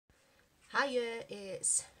Hiya,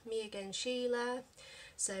 it's me again, Sheila.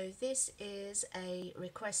 So this is a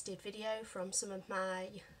requested video from some of my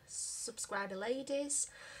subscriber ladies,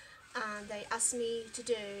 and they asked me to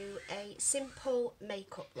do a simple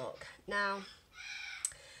makeup look. Now,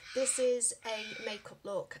 this is a makeup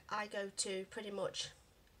look I go to pretty much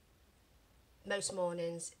most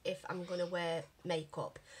mornings if I'm going to wear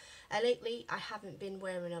makeup. Lately I haven't been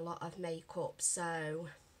wearing a lot of makeup, so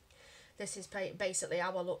this is basically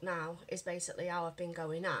how I look now, is basically how I've been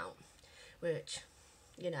going out, which,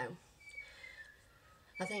 you know,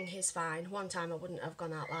 I think is fine. One time I wouldn't have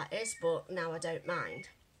gone out like this, but now I don't mind.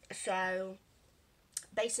 So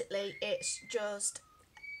basically it's just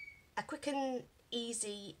a quick and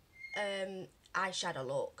easy eyeshadow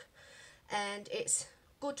look, and it's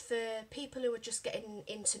good for people who are just getting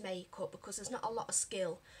into makeup because there's not a lot of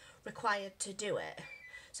skill required to do it.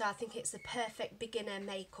 So I think it's the perfect beginner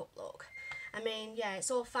makeup look. I mean, yeah,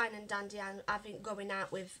 it's all fine and dandy and having going out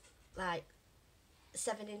with like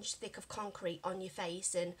 7-inch thick of concrete on your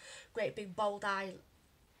face and great big bold eye,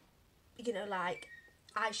 you know, like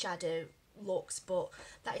eyeshadow looks, but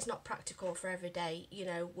that is not practical for everyday, you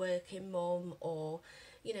know, working mum, or,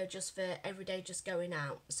 you know, just for everyday just going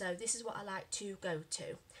out. So this is what I like to go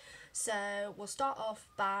to. So we'll start off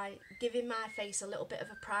by giving my face a little bit of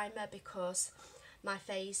a primer because my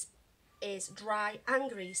face is dry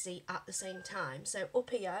and greasy at the same time. So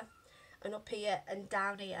up here and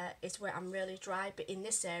down here is where I'm really dry, but in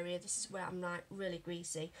this area, this is where I'm like really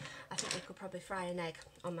greasy. I think we could probably fry an egg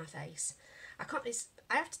on my face. I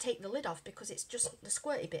have to take the lid off because it's just the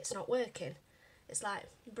squirty bit's not working. It's like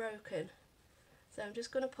broken. So I'm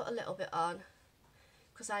just going to put a little bit on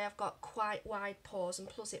because I have got quite wide pores, and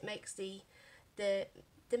plus it makes the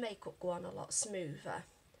makeup go on a lot smoother.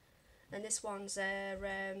 And this one's a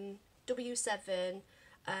W7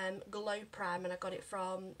 Glow Prime, and I got it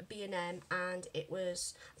from B&M, and it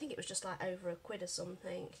was, I think it was just like over £1 or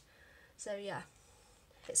something. So yeah,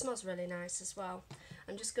 it smells really nice as well.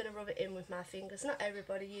 I'm just going to rub it in with my fingers. Not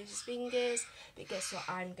everybody uses fingers, but guess what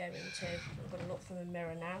I'm going to? I'm going to look from the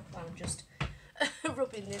mirror now while I'm just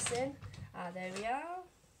rubbing this in. There we are.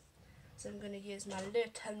 So I'm going to use my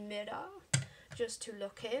little mirror just to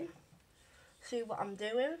look in, see what I'm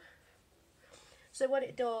doing. So what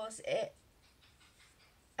it does, it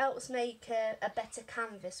helps make a better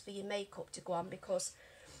canvas for your makeup to go on, because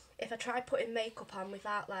if I try putting makeup on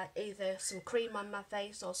without like either some cream on my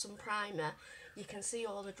face or some primer, you can see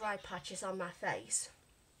all the dry patches on my face.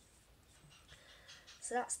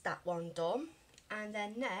 So that's that one done. And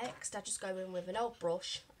then next I just go in with an old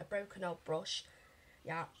brush, a broken old brush,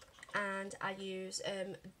 yeah, and I use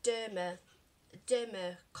Dermacol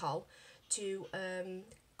to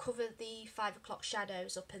cover the 5 o'clock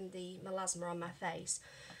shadows up in the melasma on my face.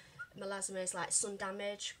 Melasma is like sun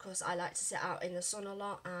damage, because I like to sit out in the sun a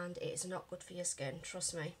lot and it's not good for your skin,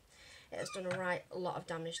 trust me. It has done a lot of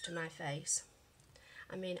damage to my face.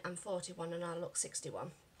 I mean, I'm 41 and I look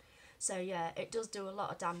 61. So yeah, it does do a lot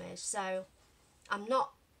of damage. So I'm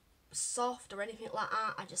not soft or anything like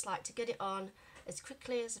that. I just like to get it on as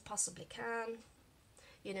quickly as I possibly can.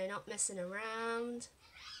 You know, not messing around.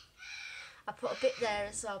 I put a bit there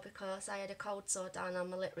as well because I had a cold sore down on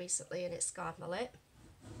my lip recently and it scarred my lip.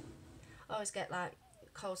 I always get like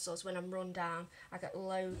cold sores when I'm run down. I get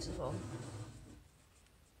loads of them.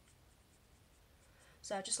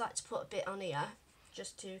 So I just like to put a bit on here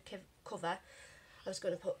just to cover. I was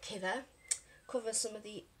going to put cover some of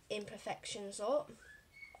the imperfections up,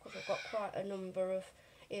 because I've got quite a number of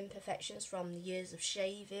imperfections from the years of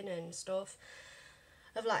shaving and stuff.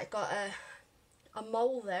 I've like got a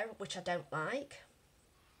mole there, which I don't like.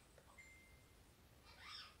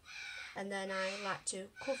 And then I like to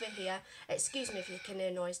cover here. Excuse me if you can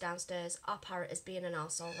hear noise downstairs. Our parrot is being an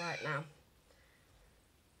arsehole right now.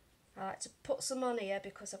 I like to put some on here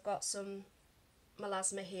because I've got some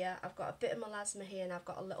melasma here. I've got a bit of melasma here and I've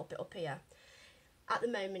got a little bit up here. At the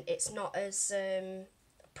moment it's not as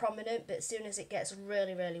prominent, but as soon as it gets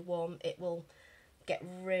really, really warm, it will get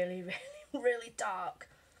really, really, really dark.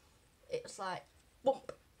 It's like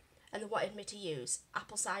bump. And they wanted me to use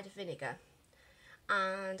apple cider vinegar.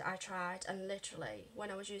 And I tried, and literally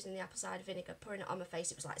when I was using the apple cider vinegar, pouring it on my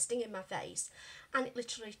face, it was like stinging my face, and it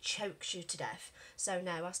literally chokes you to death. So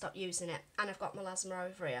no, I stopped using it. And I've got melasma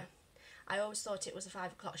over here. I always thought it was a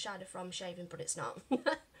 5 o'clock shadow from shaving, but it's not.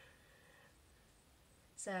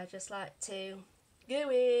 So I just like to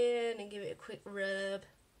go in and give it a quick rub.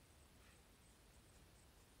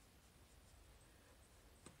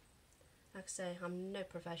 Like I say, I'm no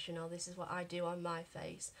professional. This is what I do on my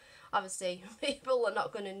face. Obviously, people are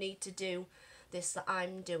not going to need to do this that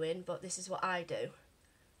I'm doing, but this is what I do.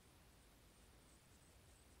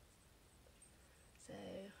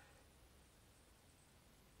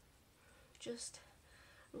 just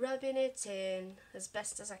rubbing it in as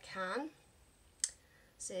best as I can.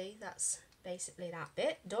 See, that's basically that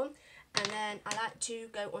bit done. And then I like to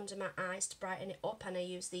go under my eyes to brighten it up, and I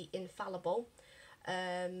use the Infallible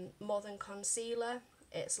More Than Concealer.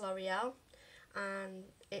 It's L'Oreal and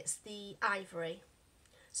it's the Ivory.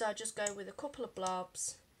 So I just go with a couple of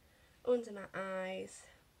blobs under my eyes,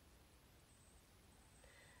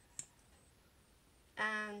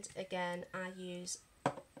 and again I'll use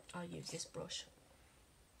this brush.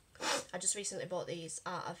 I just recently bought these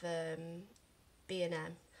out of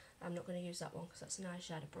B&M. I'm not going to use that one because that's an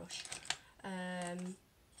eyeshadow brush. Let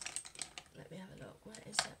me have a look. Where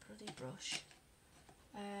is that bloody brush?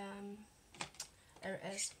 There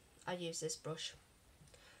it is. I use this brush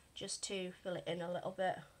just to fill it in a little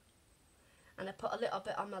bit, and I put a little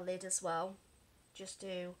bit on my lid as well, just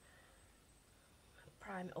to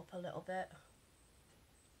prime it up a little bit.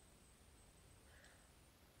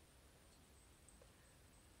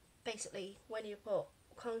 Basically, when you put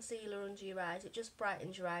concealer under your eyes, it just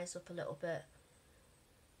brightens your eyes up a little bit,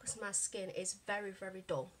 because my skin is very, very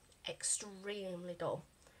dull, extremely dull.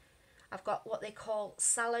 I've got what they call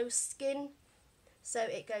sallow skin, so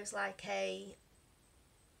it goes like a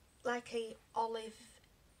olive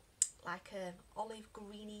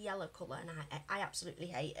greeny yellow colour, and I absolutely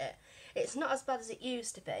hate it. It's not as bad as it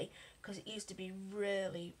used to be, because it used to be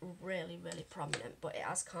really, really, really prominent, but it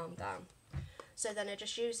has calmed down. So then I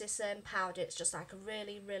just use this powder. It's just like a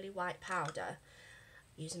really, really white powder.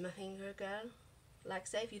 Using my finger again. Like I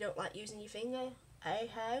say, if you don't like using your finger, hey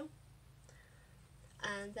ho.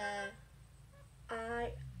 And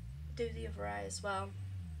I do the other eye as well.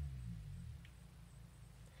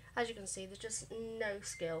 As you can see, there's just no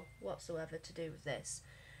skill whatsoever to do with this.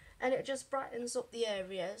 And it just brightens up the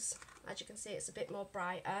areas. As you can see, it's a bit more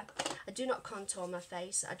brighter. I do not contour my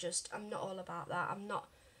face. I'm not all about that.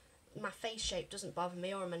 My face shape doesn't bother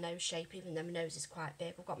me, or my nose shape, even though my nose is quite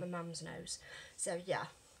big. I've got my mum's nose. So yeah.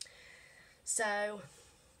 So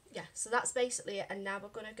that's basically it. And now we're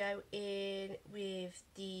going to go in with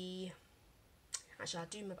the... Actually, I'll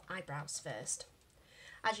do my eyebrows first.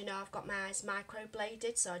 As you know, I've got my eyes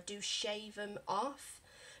microbladed, so I do shave them off.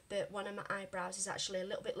 But one of my eyebrows is actually a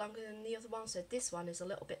little bit longer than the other one. So this one is a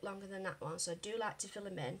little bit longer than that one. So I do like to fill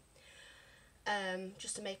them in,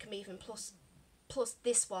 just to make them even. Plus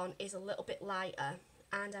this one is a little bit lighter,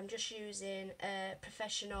 and I'm just using a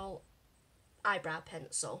professional eyebrow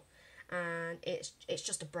pencil, and it's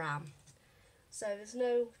just a brown. So there's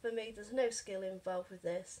no skill involved with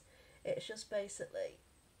this. It's just basically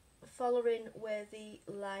following where the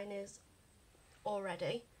line is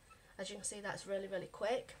already. As you can see, that's really, really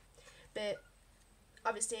quick. But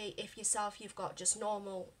obviously, if you've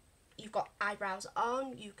got eyebrows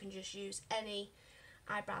on, you can just use any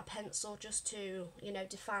eyebrow pencil just to,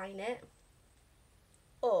 define it,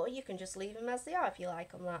 or you can just leave them as they are if you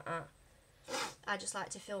like them like that. I just like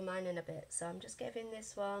to fill mine in a bit, so I'm just giving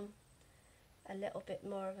this one a little bit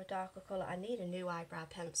more of a darker colour. I need a new eyebrow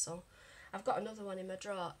pencil. I've got another one in my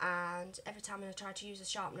drawer, and every time I try to use a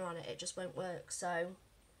sharpener on it, it just won't work. So,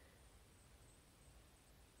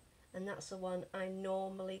 and that's the one I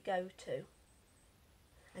normally go to,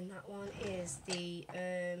 and that one is the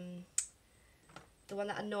one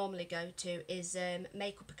that I normally go to is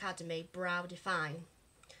Makeup Academy Brow Define.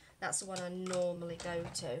 That's the one I normally go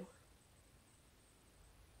to.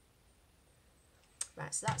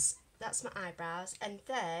 Right, so that's my eyebrows, and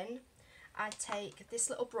then I take this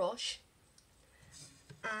little brush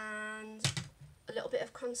and a little bit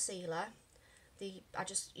of concealer. I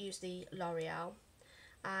just use the L'Oreal.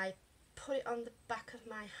 I put it on the back of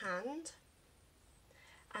my hand,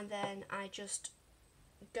 and then I just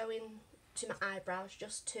go in to my eyebrows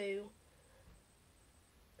just to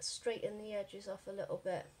straighten the edges off a little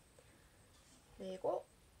bit. There you go,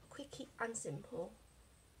 quickie and simple.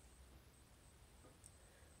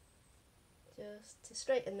 Just to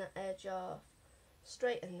straighten that edge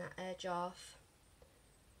off,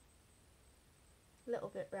 a little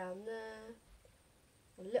bit round there,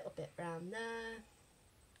 a little bit round there.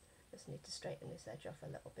 Just need to straighten this edge off a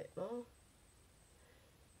little bit more.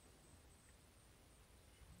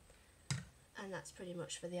 And that's pretty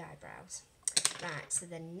much for the eyebrows. Right, so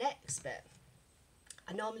the next bit,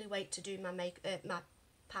 I normally wait to do my my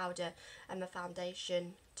powder and my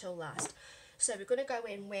foundation till last. So we're going to go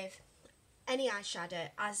in with any eyeshadow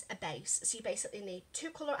as a base. So you basically need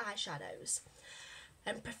 2 colour eyeshadows,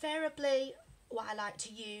 and preferably what I like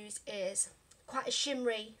to use is quite a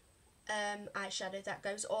shimmery eyeshadow that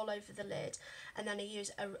goes all over the lid, and then I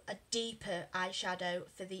use a deeper eyeshadow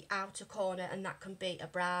for the outer corner, and that can be a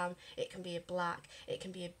brown, it can be a black, it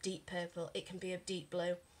can be a deep purple, it can be a deep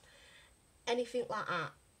blue. anything like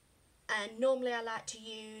that. And normally I like to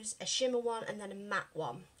use a shimmer one and then a matte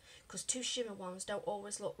one, because two shimmer ones don't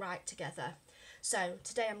always look right together. So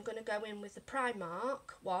today I'm going to go in with the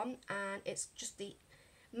Primark one, and it's just the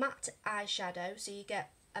matte eyeshadow. So you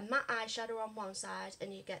get a matte eyeshadow on one side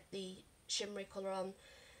and you get the shimmery colour on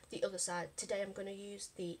the other side. Today I'm going to use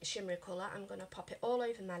the shimmery colour. I'm going to pop it all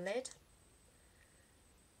over my lid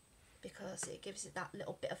because it gives it that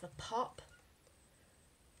little bit of a pop.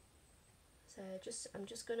 So I'm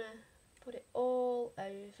just going to put it all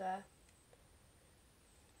over.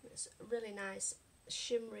 It's a really nice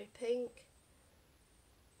shimmery pink.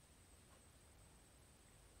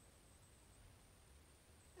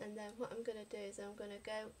 And then what I'm going to do is I'm going to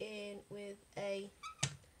go in with an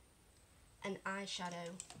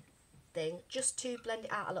eyeshadow thing, just to blend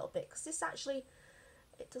it out a little bit, because this actually,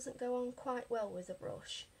 it doesn't go on quite well with a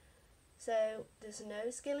brush. So there's no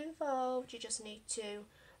skill involved, you just need to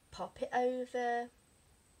pop it over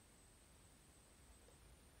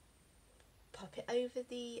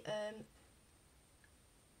the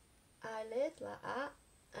eyelid like that,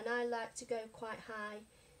 and I like to go quite high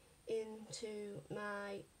into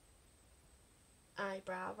my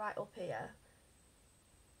eyebrow right up here.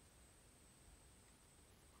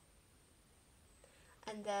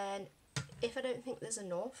 And then if I don't think there's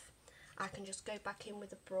enough, I can just go back in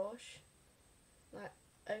with a brush like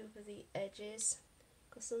over the edges,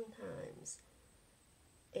 because sometimes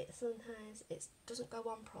it doesn't go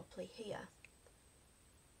on properly here.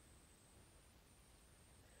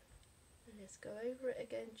 And just go over it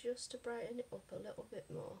again just to brighten it up a little bit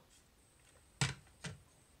more.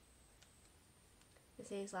 It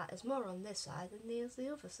seems like there's more on this side than there's the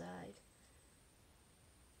other side.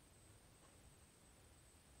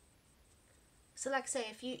 So like I say,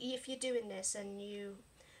 if you're doing this and you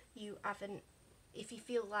haven't, if you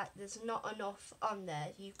feel like there's not enough on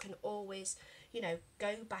there, you can always, you know,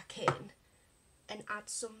 go back in and add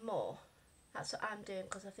some more. That's what I'm doing,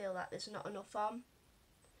 because I feel like there's not enough on,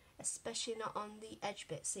 especially not on the edge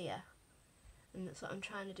bits here. And that's what I'm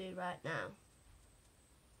trying to do right now.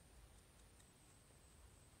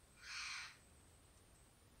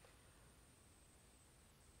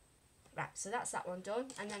 Right, so that's that one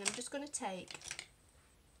done, and then I'm just going to take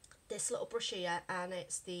this little brush here, and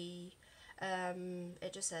it's the,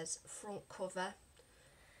 it just says front cover,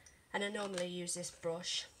 and I normally use this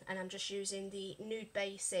brush, and I'm just using the Nude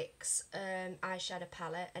Basics eyeshadow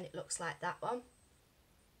palette, and it looks like that one.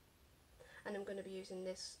 And I'm going to be using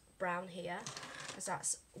this brown here, as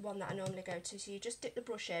that's one that I normally go to. So you just dip the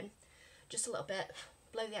brush in, just a little bit,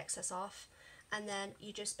 blow the excess off, and then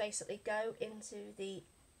you just basically go into the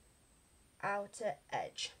outer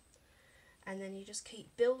edge, and then you just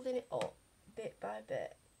keep building it up bit by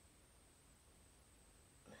bit,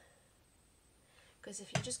 because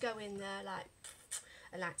if you just go in there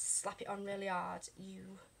and slap it on really hard,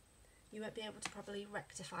 you won't be able to probably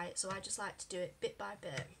rectify it. So I just like to do it bit by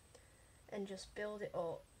bit and just build it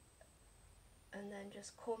up, and then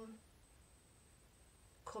just come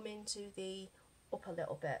into the up a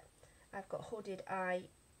little bit. I've got hooded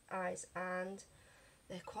eyes and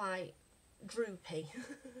they're quite droopy.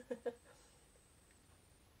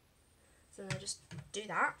 So then I just do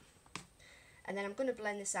that, and then I'm going to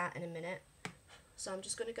blend this out in a minute. So I'm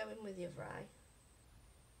just going to go in with the other eye.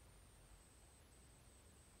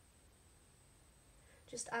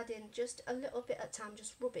 Just add in just a little bit at a time,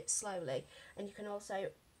 just rub it slowly, and you can also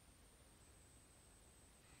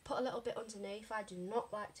put a little bit underneath. I do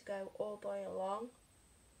not like to go all the way along,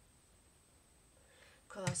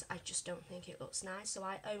 because I just don't think it looks nice. So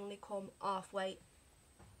I only come halfway,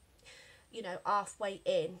 you know, halfway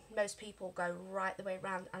in. Most people go right the way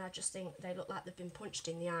around, and I just think they look like they've been punched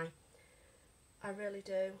in the eye. I really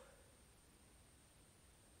do.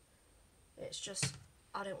 It's just,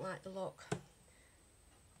 I don't like the look.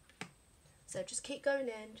 So just keep going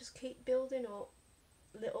in, just keep building up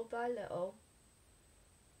little by little.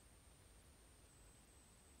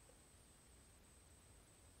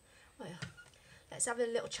 Well, let's have a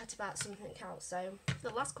little chat about something else. So the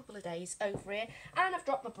last couple of days over here, and I've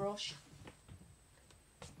dropped my brush.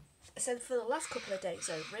 So for the last couple of days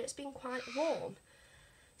over it, it's been quite warm.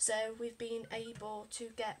 So we've been able to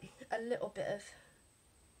get a little bit of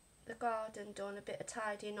the garden done, a bit of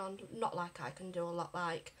tidying on. Not like I can do a lot.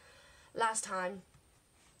 Like last time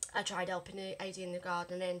I tried helping AD in the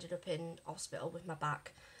garden and ended up in hospital with my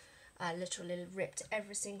back. I literally ripped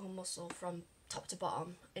every single muscle from top to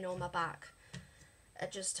bottom in all my back.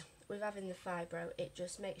 With having the fibro, it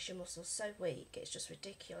just makes your muscles so weak, it's just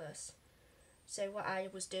ridiculous. So what I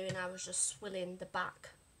was doing, I was just swilling the back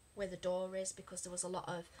where the door is, because there was a lot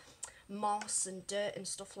of moss and dirt and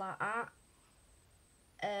stuff like that.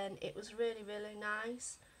 and it was really, really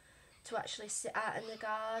nice to actually sit out in the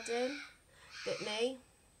garden. But me,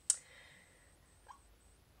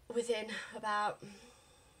 within about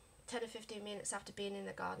 10 or 15 minutes after being in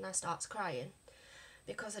the garden, I started crying,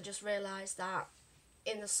 because I just realised that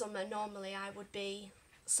in the summer normally I would be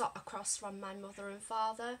sat across from my mother and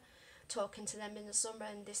father talking to them in the summer,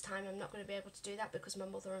 and this time I'm not going to be able to do that because my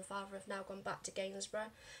mother and father have now gone back to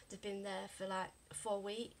Gainsborough. They've been there for like 4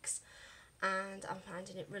 weeks, and I'm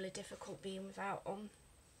finding it really difficult being without them,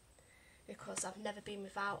 because I've never been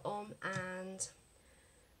without them. And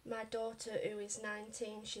my daughter, who is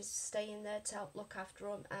 19, she's staying there to help look after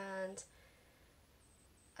them, and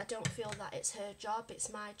I don't feel that it's her job,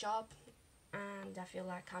 it's my job. And I feel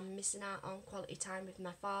like I'm missing out on quality time with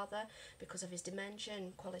my father because of his dementia,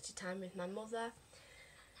 and quality time with my mother.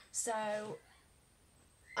 So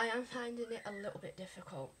I am finding it a little bit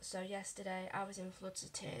difficult. So yesterday I was in floods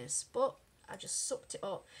of tears, but I just sucked it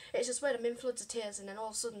up. It's just when I'm in floods of tears and then all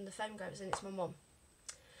of a sudden the phone goes and it's my mum.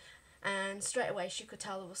 And straight away she could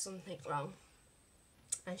tell there was something wrong.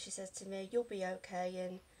 And she says to me, "You'll be okay."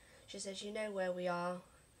 And she says, "You know where we are."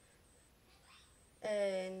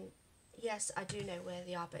 And yes, I do know where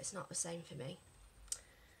they are, but it's not the same for me.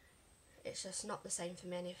 It's just not the same for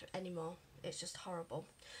me anymore. It's just horrible.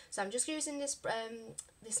 So I'm just using this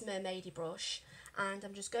this mermaidy brush, and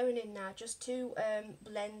I'm just going in now just to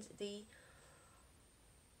blend the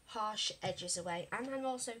harsh edges away. And I'm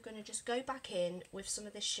also going to just go back in with some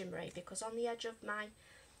of this shimmery, because on the edge of my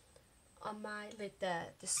lid there,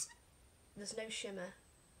 there's no shimmer,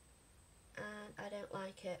 and I don't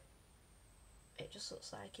like it. It just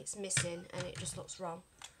looks like it's missing and it just looks wrong.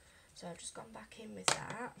 So I've just gone back in with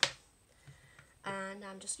that, and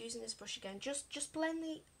I'm just using this brush again. Just blend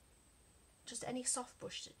just any soft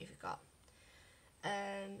brush that you've got,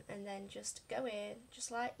 and then just go in, just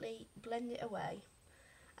lightly blend it away,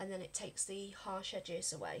 and then it takes the harsh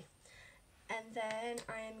edges away. And then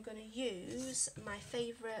I am going to use my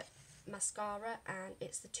favourite mascara, and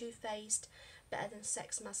it's the Too Faced Better Than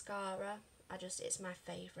Sex mascara. It's my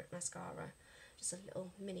favourite mascara. Just a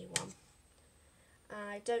little mini one.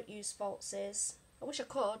 I don't use falsies. I wish I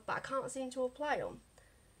could, but I can't seem to apply them.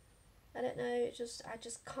 I don't know, I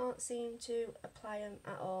just can't seem to apply them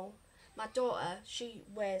at all. My daughter, she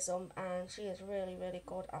wears them and she is really, really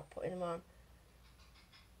good at putting them on.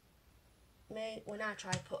 Me, when I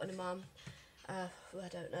try putting them on, I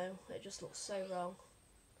don't know, it just looks so wrong.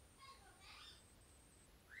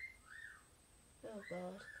 Oh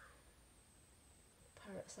God.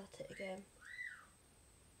 Parrot's at it again.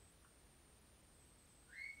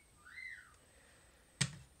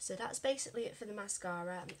 So that's basically it for the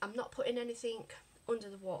mascara. I'm not putting anything under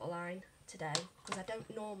the waterline today because I don't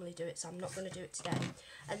normally do it, so I'm not going to do it today.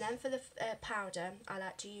 And then for the powder, I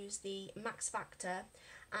like to use the Max Factor,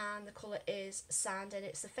 and the colour is Sand, and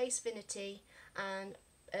it's the Face Vinity and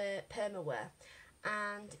Permawear.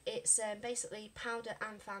 And it's basically powder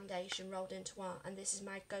and foundation rolled into one, and this is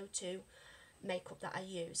my go-to makeup that I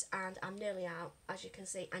use. And I'm nearly out, as you can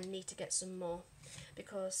see. I need to get some more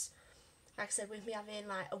because, like I said, with me having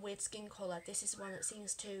like a weird skin colour, this is one that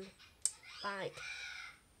seems to like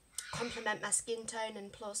complement my skin tone,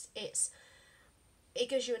 and plus it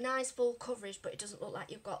gives you a nice full coverage, but it doesn't look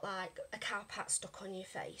like you've got like a cow pat stuck on your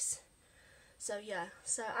face. So yeah,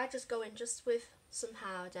 so I just go in just with some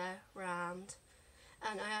powder round,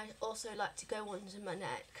 and I also like to go under my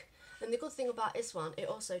neck. And the good thing about this one, it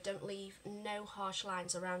also don't leave no harsh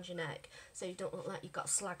lines around your neck, so you don't look like you've got a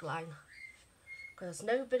slag line, because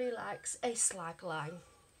nobody likes a slag line.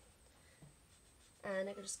 And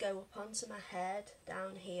I can just go up onto my head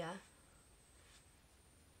down here,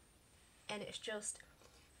 and it just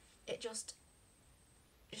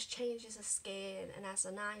changes the skin and has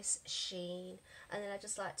a nice sheen. And then I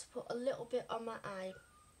just like to put a little bit on my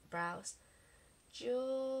eyebrows,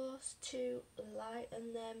 just to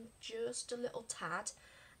lighten them just a little tad,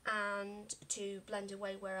 and to blend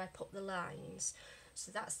away where I put the lines.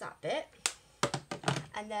 So that's that bit.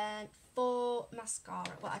 And then for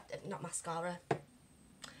mascara, well, not mascara,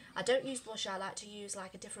 I don't use blush. I like to use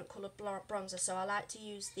like a different coloured bronzer. So I like to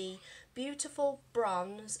use the Beautiful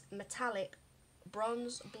Bronze Metallic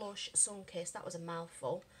Bronze Blush Sunkiss. That was a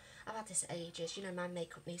mouthful. I've had this ages. You know, my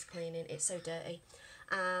makeup needs cleaning. It's so dirty.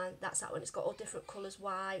 And that's that one. It's got all different colours,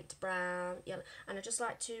 white, brown, yellow. And I just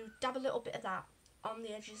like to dab a little bit of that on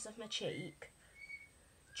the edges of my cheek,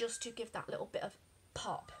 just to give that little bit of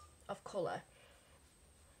pop of colour.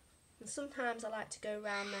 And sometimes I like to go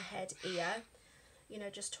around my head here, you know,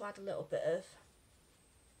 just to add a little bit of,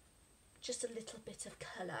 just a little bit of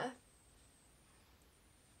colour.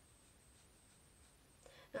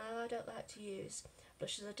 Now I don't like to use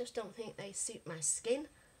blushes. I just don't think they suit my skin.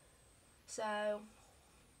 So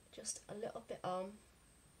just a little bit on,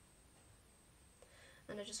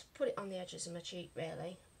 and I just put it on the edges of my cheek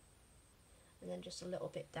really, and then just a little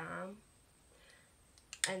bit down,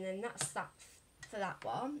 and then that's that for that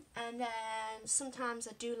one. And then sometimes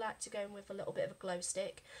I do like to go in with a little bit of a glow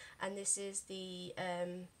stick, and this is the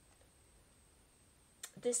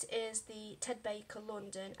Ted Baker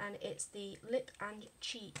London, and it's the Lip and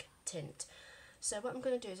Cheek tint. So what I'm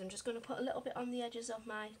going to do is I'm just going to put a little bit on the edges of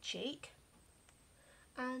my cheek,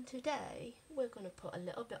 and today we're going to put a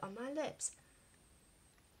little bit on my lips.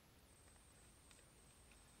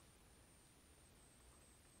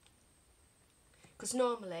 Because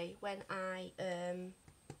normally when I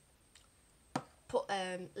put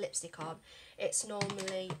lipstick on, it's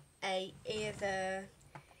normally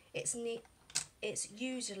it's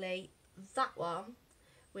usually that one,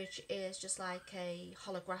 which is just like a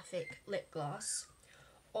holographic lip gloss,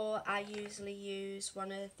 or I usually use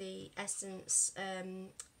one of the Essence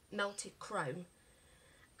Melted Chrome,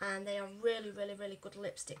 and they are really good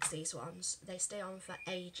lipsticks, these ones. They stay on for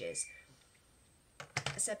ages.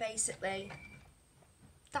 So basically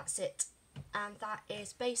that's it, and that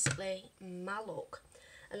is basically my look.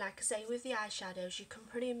 And like I say, with the eyeshadows you can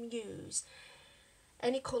pretty much use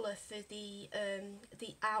any colour for the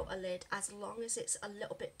outer lid, as long as it's a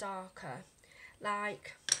little bit darker.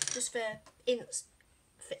 Like, just for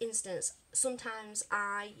instance, sometimes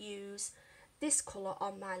I use this colour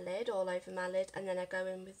on my lid, all over my lid, and then I go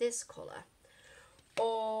in with this colour.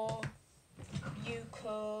 Or you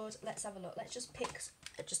could, let's have a look, let's just pick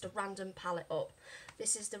just a random palette up.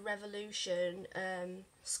 This is the Revolution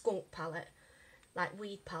Skunk palette, like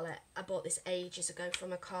weed palette. I bought this ages ago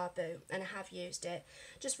from a car boot, and I have used it.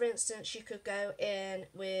 Just for instance, you could go in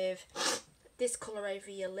with this colour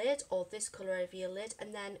over your lid, or this colour over your lid,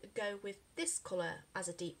 and then go with this colour as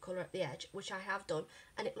a deep colour at the edge, which I have done,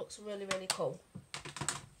 and it looks really cool.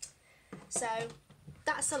 So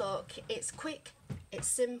that's the look. It's quick, it's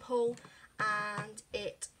simple, and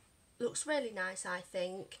it looks really nice, I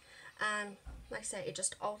think. And like I say, it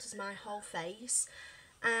just alters my whole face.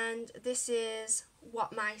 And this is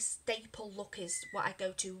what my staple look is, what I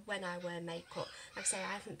go to when I wear makeup. Like I say,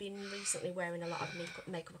 I haven't been recently wearing a lot of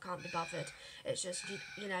makeup. I can't be bothered. It's just,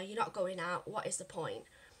 you know, you're not going out. What is the point?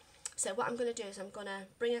 So what I'm going to do is I'm going to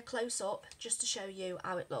bring a close up just to show you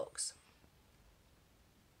how it looks.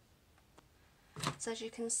 So as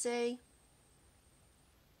you can see,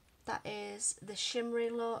 that is the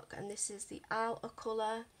shimmery look, and this is the outer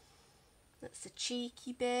colour. That's the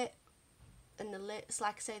cheeky bit. And the lips,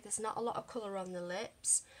 like I say, there's not a lot of colour on the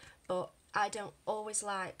lips, but I don't always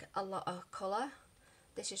like a lot of colour.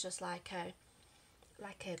 This is just like a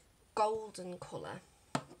golden colour,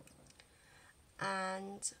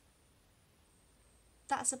 and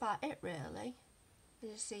that's about it really.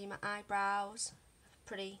 You see my eyebrows,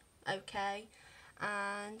 pretty okay,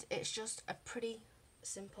 and it's just a pretty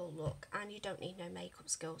simple look, and you don't need no makeup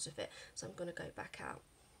skills with it. So I'm going to go back out.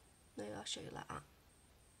 Maybe I'll show you like that.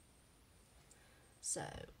 So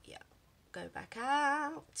yeah, go back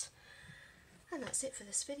out, and that's it for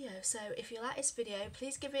this video. So if you like this video,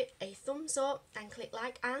 please give it a thumbs up and click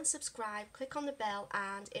like and subscribe. Click on the bell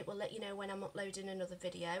and it will let you know when I'm uploading another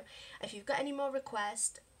video. If you've got any more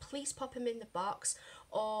requests, please pop them in the box,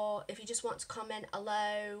 or if you just want to comment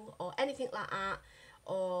hello or anything like that,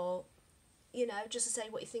 or you know, just to say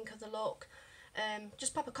what you think of the look,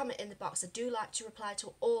 just pop a comment in the box. I do like to reply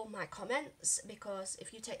to all my comments, because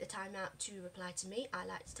if you take the time out to reply to me, I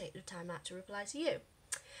like to take the time out to reply to you.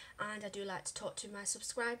 And I do like to talk to my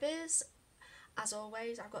subscribers. As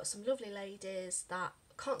always, I've got some lovely ladies that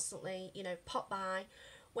constantly, you know, pop by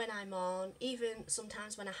when I'm on. Even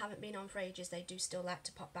sometimes when I haven't been on for ages, they do still like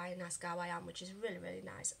to pop by and ask how I am, which is really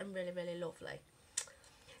nice and really lovely.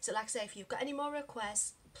 So like I say, if you've got any more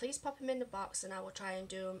requests, please pop them in the box and I will try and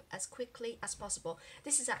do them as quickly as possible.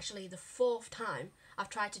 This is actually the 4th time I've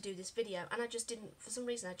tried to do this video, and I just didn't, for some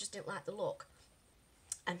reason I just didn't like the look.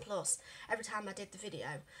 And plus, every time I did the video,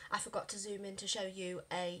 I forgot to zoom in to show you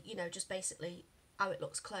a, you know, just basically how it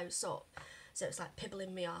looks close up. So it's like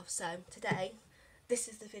pibbling me off. So today, this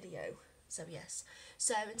is the video. So yes.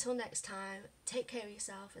 So until next time, take care of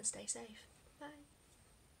yourself and stay safe.